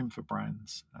time for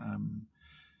brands.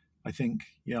 I think,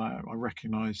 yeah, I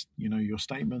recognise your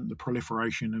statement, the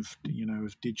proliferation of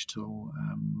of digital.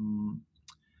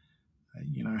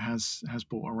 Has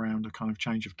brought around a kind of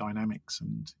change of dynamics,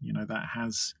 and that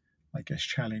has, I guess,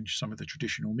 challenged some of the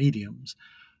traditional mediums.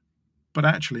 But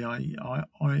actually,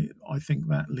 I think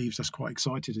that leaves us quite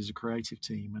excited as a creative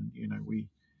team, and we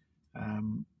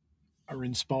um, are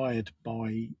inspired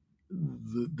by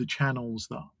the channels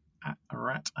that are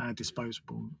at our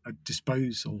disposal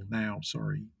now.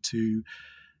 Sorry, to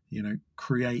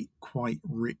create quite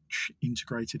rich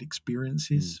integrated Mm,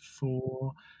 experiences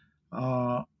for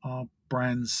our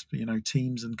brands,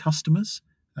 teams and customers.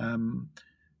 Um,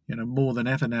 more than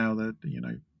ever now that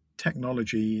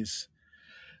technology is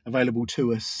available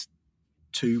to us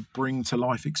to bring to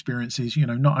life experiences,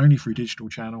 not only through digital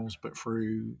channels, but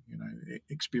through,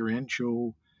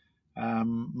 experiential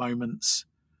moments,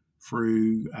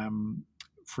 through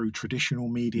traditional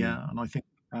mm, media. And I think,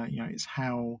 it's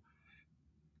how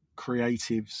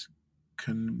creatives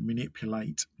can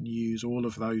manipulate and use all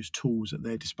of those tools at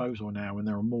their disposal now, and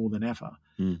there are more than ever,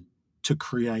 mm. to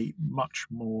create much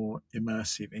more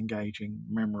immersive, engaging,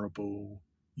 memorable,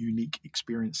 unique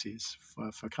experiences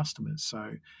for customers.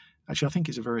 So, actually, I think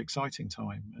it's a very exciting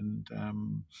time,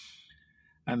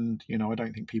 and I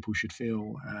don't think people should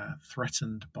feel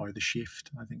threatened by the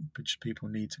shift. I think just people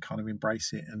need to kind of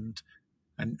embrace it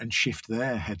and shift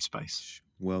their headspace.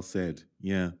 Well said.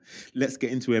 Yeah. Let's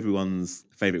get into everyone's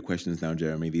favorite questions now,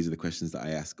 Jeremy. These are the questions that I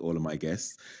ask all of my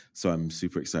guests. So I'm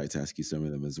super excited to ask you some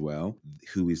of them as well.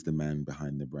 Who is the man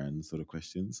behind the brand sort of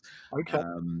questions? Okay.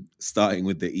 Starting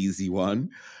with the easy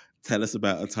one. Tell us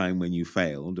about a time when you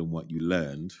failed and what you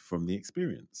learned from the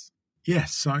experience.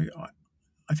 Yes, so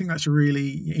I think that's a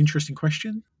really interesting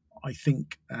question. I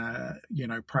think,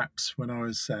 perhaps when I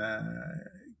was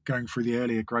going through the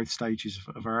earlier growth stages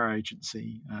of our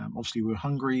agency, obviously we were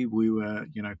hungry. We were,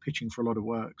 pitching for a lot of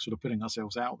work, sort of putting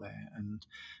ourselves out there, and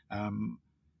um,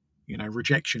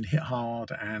 rejection hit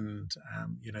hard, and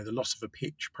the loss of a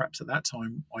pitch, perhaps at that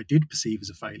time, I did perceive as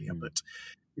a failure. Mm, But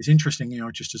it's interesting,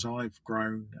 just as I've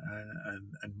grown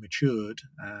and matured.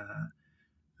 Uh,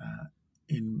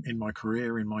 in my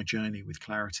career, in my journey with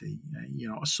Clarity,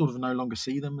 I sort of no longer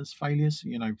see them as failures.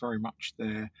 Very much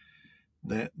they're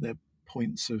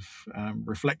points of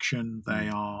reflection. They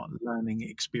mm, are learning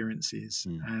experiences,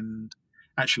 mm. and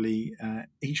actually,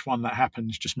 each one that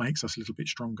happens just makes us a little bit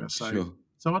stronger. So, Sure.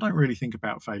 so I don't really think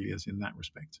about failures in that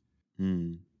respect.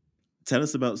 Mm. Tell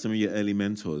us about some of your early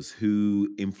mentors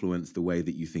who influenced the way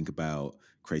that you think about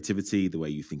creativity, the way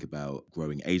you think about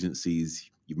growing agencies.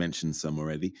 You mentioned some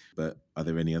already, but are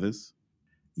there any others?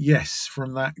 Yes,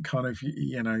 from that kind of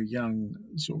young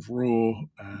sort of raw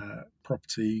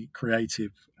property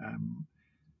creative,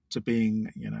 to being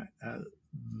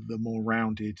the more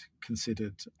rounded,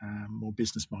 considered, more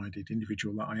business-minded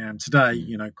individual that I am today.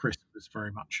 Mm, Chris was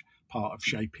very much part of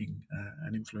shaping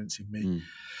and influencing me. mm,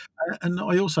 And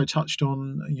I also touched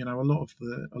on a lot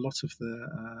of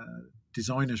the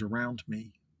designers around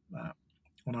me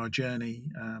on our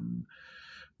journey.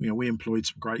 We employed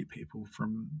some great people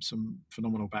from some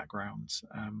phenomenal backgrounds,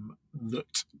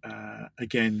 that,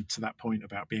 again, to that point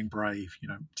about being brave,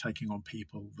 taking on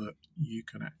people that you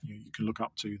can look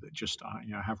up to, that just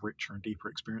have richer and deeper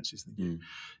experiences than you.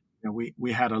 mm,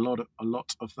 We had a lot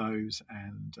of those,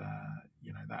 and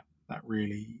that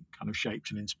really kind of shaped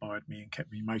and inspired me and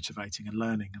kept me motivating and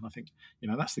learning. And I think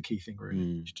that's the key thing, really.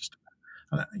 mm, It's just,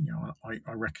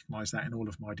 I recognise that in all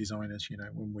of my designers.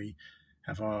 When we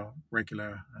have our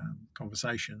regular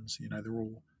conversations, they're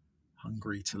all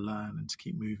hungry to learn and to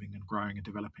keep moving and growing and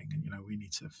developing. And, we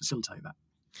need to facilitate that.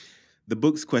 The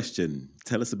books question.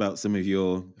 Tell us about some of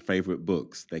your favorite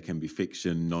books. They can be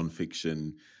fiction,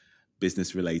 non-fiction,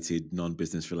 business related,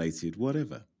 non-business related,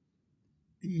 whatever.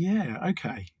 Yeah.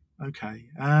 Okay.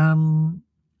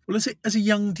 Well, as a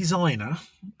young designer,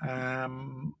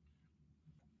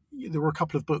 there were a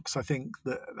couple of books I think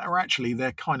that are actually,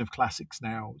 they're kind of classics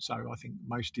now. So I think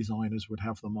most designers would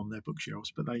have them on their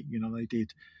bookshelves, but they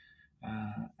did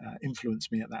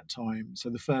influence me at that time. So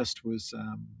the first was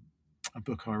a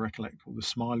book I recollect called The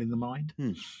Smile in the Mind.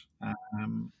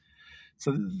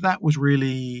 So that was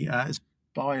really it's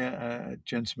by a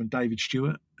gentleman, David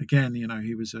Stewart. Again,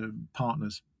 he was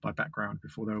partners by background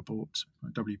before they were bought by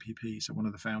WPP, so one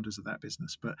of the founders of that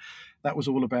business. But that was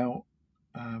all about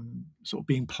sort of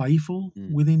being playful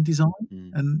within design,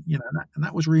 and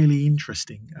that was really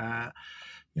interesting. A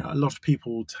lot of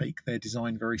people take their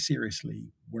design very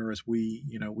seriously, whereas we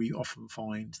often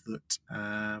find that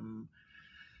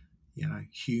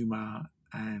humor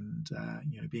and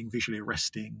being visually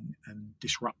arresting and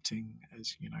disrupting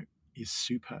is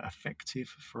super effective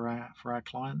for our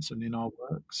clients and in our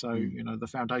work. So the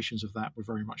foundations of that were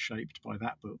very much shaped by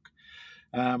that book.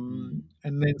 And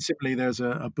then similarly, there's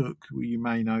a book you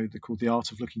may know called The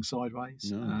Art of Looking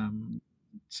Sideways.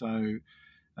 So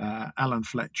Alan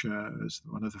Fletcher is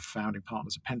one of the founding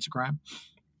partners of Pentagram.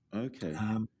 Okay.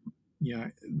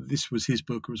 This was his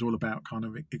book. It was all about kind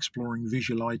of exploring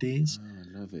visual ideas.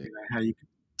 I love it. How you could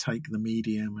take the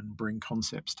medium and bring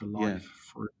concepts to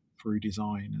life through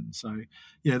design. And so,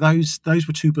 those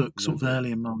were two books sort of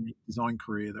early in my design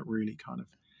career that really kind of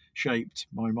shaped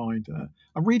my mind.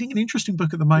 I'm reading an interesting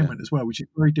book at the moment as well, which is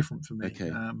very different for me.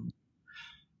 Okay.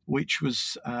 Which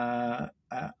was a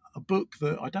book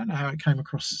that I don't know how it came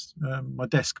across my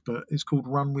desk, but it's called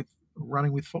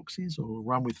Running with Foxes, or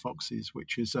Run with Foxes,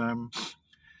 which is a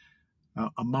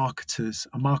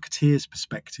marketeer's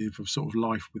perspective of sort of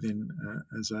life within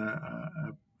as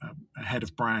a head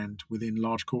of brand within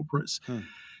large corporates.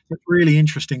 It's really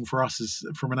interesting for us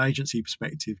from an agency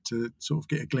perspective to sort of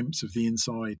get a glimpse of the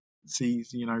inside, see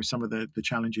some of the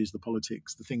challenges, the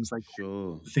politics, the things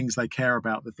they care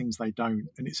about, the things they don't,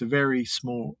 and it's a very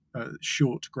small,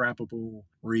 short, grabbable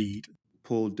read.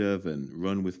 Paul Dervin,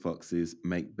 Run with Foxes,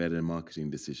 Make Better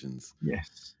Marketing Decisions.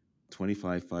 Yes.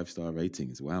 25 5-star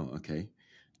ratings. Wow. Okay.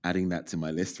 Adding that to my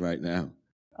list right now.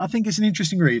 I think it's an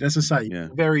interesting read. As I say,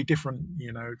 very different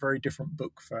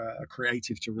book for a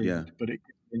creative to read, but it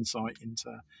gives insight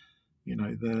into,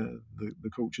 the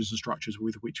cultures and structures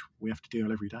with which we have to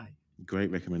deal every day.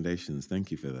 Great recommendations. Thank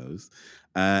you for those.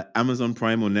 Amazon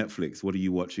Prime or Netflix, what are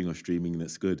you watching or streaming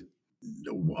that's good?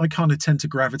 I kind of tend to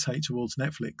gravitate towards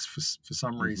Netflix for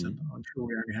some reason. I'm sure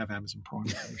we only have Amazon Prime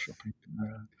for shopping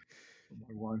for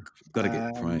my wife. Got to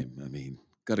get Prime. I mean,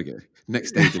 got to get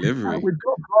next day delivery. We've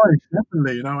got Prime,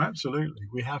 definitely. Absolutely,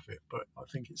 we have it, but I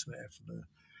think it's there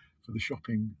for the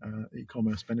shopping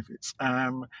e-commerce benefits.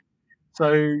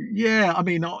 So yeah, I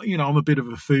mean, I'm a bit of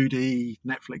a foodie.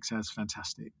 Netflix has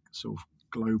fantastic sort of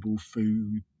global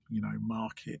food,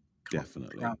 market.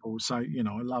 Definitely. Travel. So I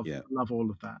love all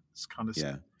of that. It's kind of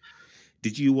stuff.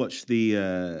 Did you watch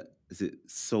the is it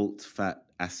Salt, Fat,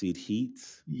 Acid, Heat?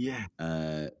 Yeah.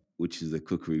 Which is a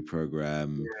cookery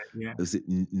program. Yeah. Was it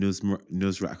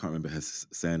Nusrat? I can't remember her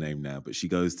surname now, but she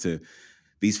goes to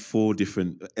these 4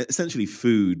 different, essentially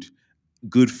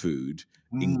good food.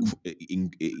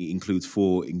 Includes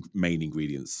 4 main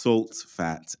ingredients: salt,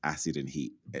 fat, acid, and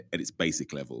heat at its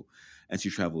basic level. And she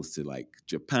travels to like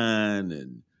Japan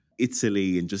and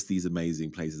Italy and just these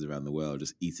amazing places around the world,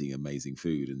 just eating amazing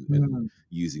food and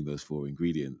using those 4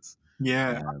 ingredients.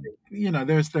 Yeah,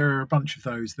 there are a bunch of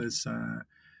those. There's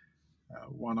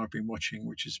one I've been watching,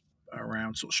 which is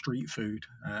around sort of street food,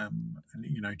 and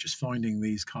just finding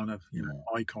these kind of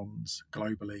icons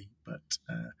globally, but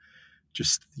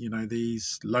just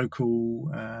these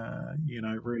local,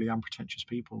 really unpretentious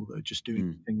people that are just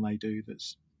doing the thing they do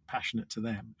that's passionate to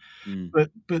them.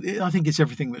 But I think it's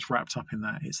everything that's wrapped up in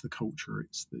that. It's the culture,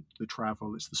 it's the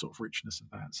travel, it's the sort of richness of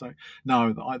that. So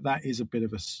no, that is a bit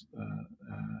of a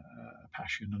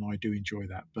passion, and I do enjoy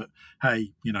that. But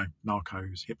hey,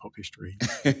 Narcos, hip hop history,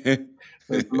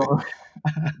 there's a lot of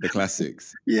the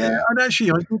classics. Yeah, and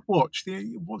actually, I did watch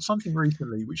something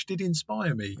recently which did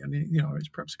inspire me, and it's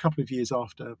perhaps a couple of years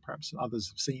after perhaps others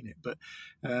have seen it. But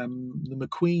the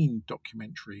McQueen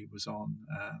documentary was on.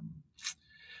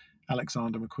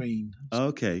 Alexander McQueen.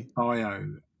 Okay.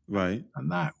 Bio. Right.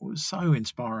 And that was so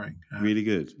inspiring. Really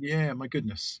good. Yeah, my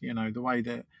goodness. The way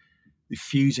that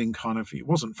fusing kind of, it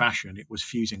wasn't fashion, it was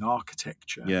fusing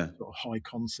architecture, Yeah. sort of high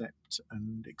concept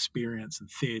and experience and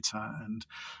theatre. And,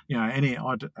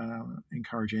 I'd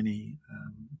encourage any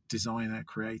designer,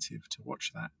 creative to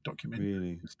watch that documentary.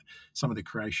 Really? Some of the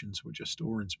creations were just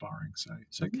awe-inspiring. So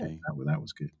Okay. yeah, that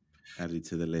was good. Added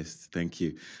to the list. Thank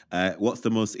you. What's the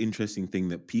most interesting thing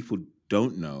that people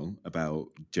don't know about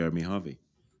Jeremy Harvey?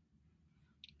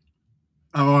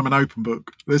 Oh, I'm an open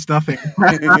book. There's nothing.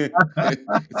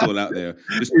 It's all out there.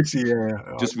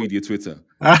 Just read your Twitter.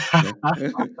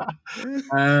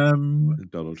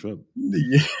 Donald Trump.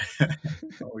 Yeah.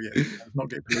 Oh yeah. Let's not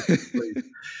get political, please.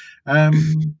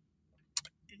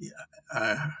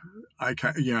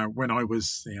 Okay. Yeah. When I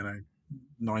was,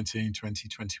 19, 20,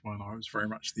 21, I was very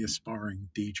much the aspiring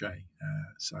DJ.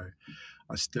 So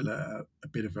I still a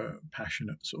bit of a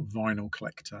passionate sort of vinyl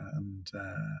collector and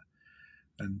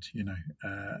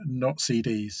not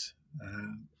CDs,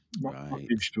 not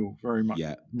digital, very much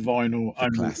vinyl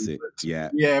only. Classic. But,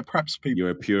 yeah. Perhaps people.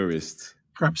 You're a purist.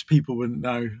 Perhaps people wouldn't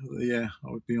know. Yeah, I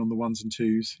would be on the ones and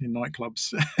twos in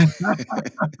nightclubs.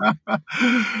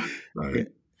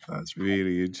 That's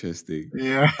really interesting.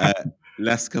 Yeah.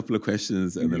 Last couple of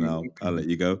questions, and then I'll let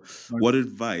you go. What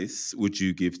advice would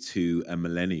you give to a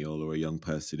millennial or a young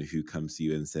person who comes to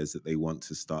you and says that they want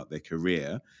to start their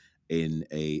career in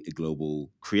a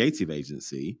global creative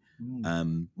agency?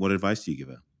 What advice do you give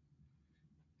her?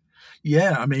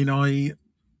 Yeah, I mean, I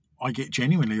get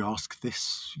genuinely asked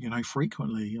this,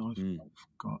 frequently. I've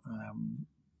got,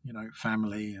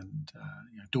 family and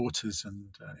daughters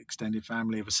and extended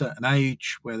family of a certain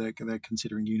age where they're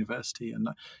considering university, and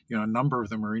a number of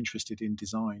them are interested in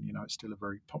design. It's still a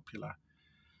very popular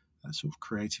sort of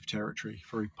creative territory,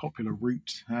 very popular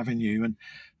route avenue, and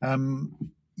I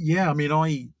mean,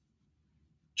 I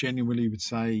genuinely would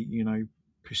say,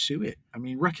 pursue it. I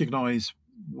mean, recognize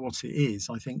what it is.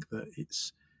 I think that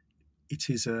it's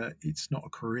not a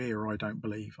career, I don't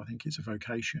believe. I think it's a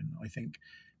vocation. I think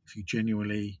if you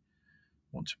genuinely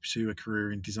want to pursue a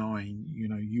career in design,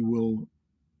 you will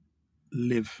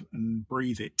live and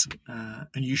breathe it,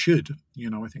 and you should.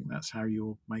 I think that's how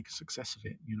you'll make a success of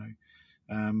it.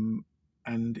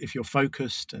 And if you're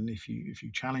focused and if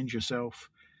you challenge yourself,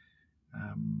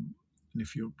 and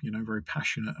if you're very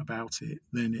passionate about it,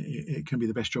 then it can be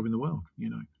the best job in the world.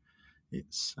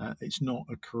 It's not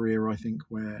a career, I think,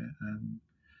 where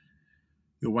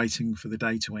you're waiting for the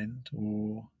day to end,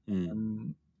 or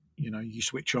you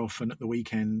switch off and at the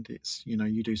weekend it's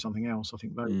you do something else. I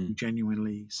think those who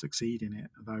genuinely succeed in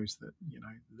it are those that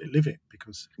that live it,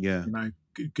 because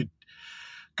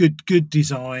good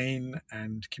design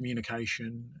and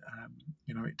communication,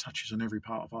 it touches on every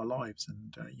part of our lives,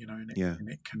 and and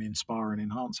it can inspire and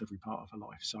enhance every part of our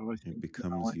life. So I think it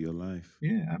becomes your life.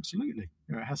 Yeah, absolutely.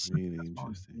 It has really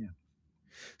interesting. Yeah.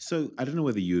 So I don't know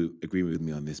whether you agree with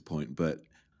me on this point, but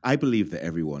I believe that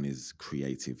everyone is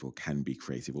creative or can be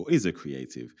creative or is a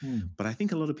creative. But I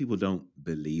think a lot of people don't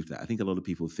believe that. I think a lot of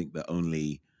people think that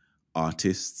only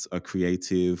artists are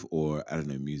creative, or I don't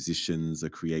know, musicians are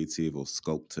creative, or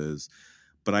sculptors.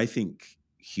 But I think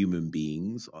human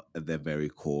beings at their very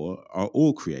core are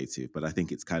all creative, but I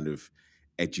think it's kind of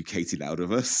educated out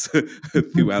of us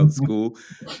throughout school.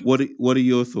 What are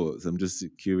your thoughts? I'm just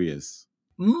curious.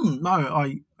 No,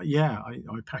 I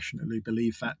passionately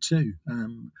believe that too.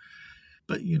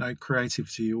 But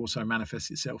creativity also manifests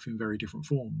itself in very different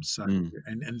forms, so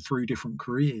and through different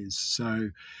careers.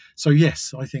 So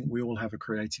yes, I think we all have a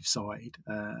creative side,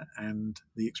 and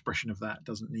the expression of that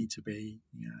doesn't need to be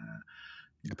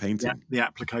a painting. The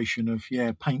application of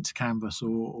paint to canvas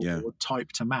or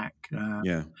type to Mac.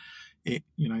 It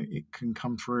can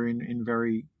come through in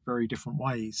very, very different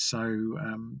ways. So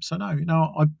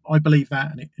no, I believe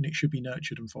that, and it should be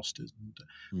nurtured and fostered,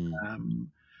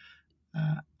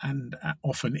 and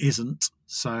often isn't.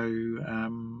 So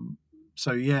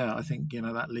I think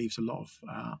that leaves a lot of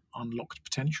unlocked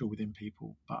potential within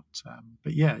people. But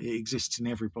it exists in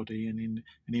everybody, and in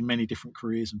many different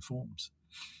careers and forms.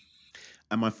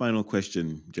 And my final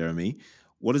question, Jeremy.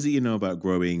 What is it you know about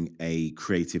growing a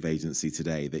creative agency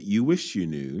today that you wish you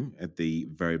knew at the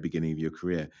very beginning of your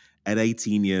career at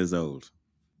 18 years old?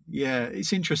 Yeah,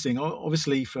 it's interesting.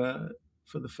 Obviously, for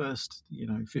the first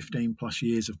 15 plus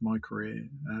years of my career,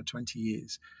 20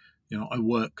 years, I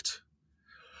worked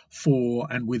for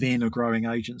and within a growing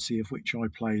agency of which I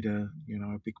played a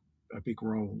big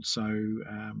role. So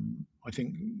I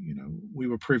think we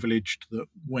were privileged that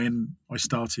when I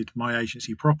started my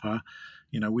agency proper,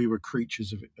 we were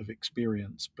creatures of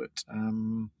experience. But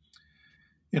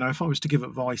if I was to give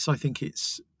advice, I think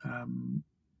it's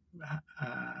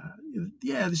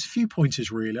there's a few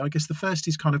pointers really. I guess the first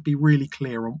is kind of be really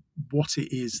clear on what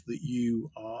it is that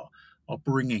you are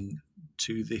bringing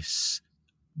to this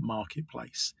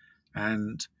marketplace,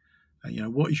 and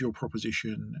what is your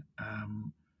proposition?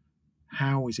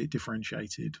 How is it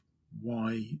differentiated?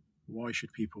 Why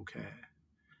should people care?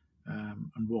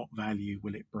 And what value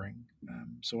will it bring?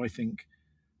 So I think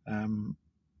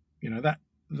that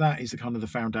is the kind of the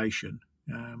foundation.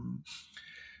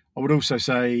 I would also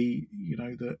say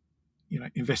that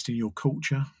invest in your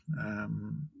culture.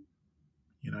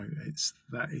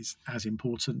 That is as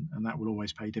important, and that will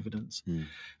always pay dividends. And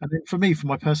then for me, for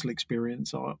my personal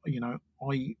experience, I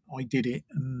did it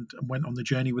and went on the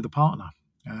journey with a partner,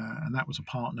 and that was a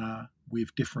partner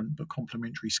with different but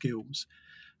complementary skills.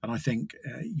 And I think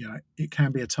it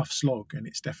can be a tough slog, and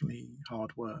it's definitely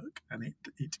hard work, and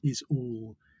it is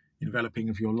all enveloping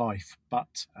of your life.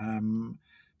 But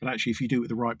actually, if you do it with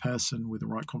the right person, with the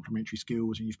right complementary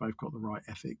skills, and you've both got the right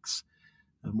ethics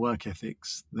and work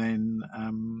ethics, then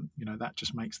that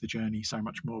just makes the journey so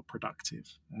much more productive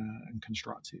and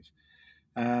constructive.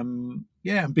 And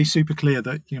be super clear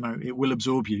that it will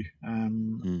absorb you.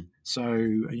 So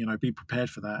be prepared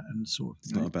for that, and sort of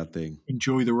it's not a bad thing.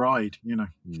 Enjoy the ride.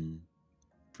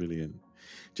 Brilliant,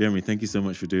 Jeremy. Thank you so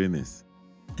much for doing this.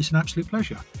 It's an absolute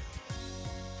pleasure.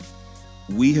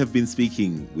 We have been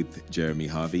speaking with Jeremy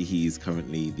Harvey. He is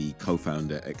currently the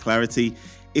co-founder at Clarity.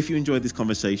 If you enjoyed this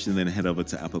conversation, then head over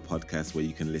to Apple Podcasts, where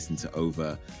you can listen to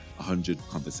over 100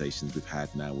 conversations we've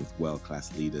had now with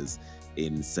world-class leaders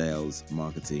in sales,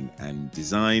 marketing, and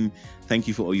design. Thank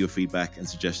you for all your feedback and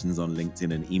suggestions on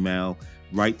LinkedIn and email.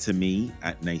 Write to me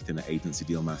at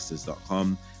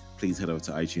nathan@agencydealmasters.com. Please head over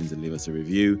to iTunes and leave us a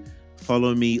review.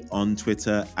 Follow me on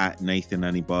Twitter at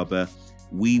NathanAniBarber.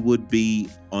 We would be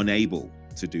unable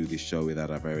to do this show without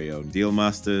our very own Deal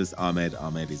Masters. Ahmed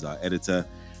is our editor.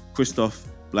 Christoph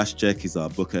Blaschek is our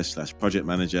booker/project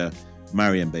manager.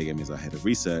 Mariam Begum is our head of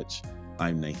research.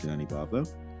 I'm Nathan Anibarbo.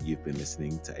 You've been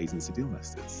listening to Agency Deal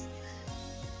Masters.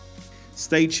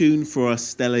 Stay tuned for our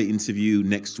stellar interview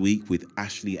next week with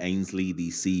Ashley Ainsley, the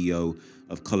CEO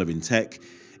of Color in Tech.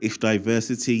 If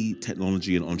diversity,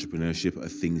 technology, and entrepreneurship are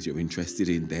things you're interested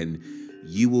in, then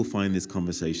you will find this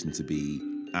conversation to be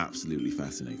absolutely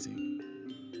fascinating.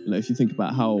 If you think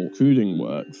about how recruiting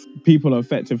works, people are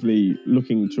effectively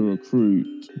looking to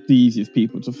recruit the easiest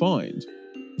people to find.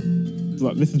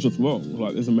 This is just wrong.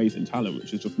 There's amazing talent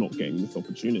which is just not getting this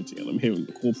opportunity. And I'm hearing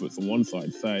the corporates on one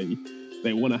side say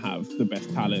they want to have the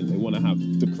best talent, they want to have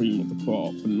the cream of the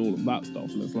crop and all of that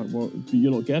stuff. And it's well,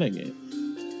 you're not getting it.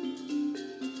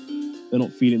 They're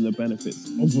not feeling the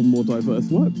benefits of a more diverse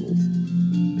workforce.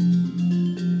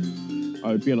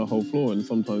 I would be on a whole floor and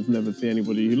sometimes never see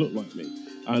anybody who looked like me.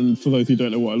 And for those who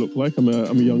don't know what I look like, I'm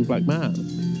a young black man.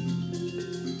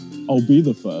 I'll be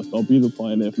the first. I'll be the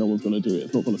pioneer if no one's going to do it.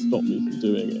 It's not going to stop me from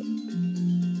doing it.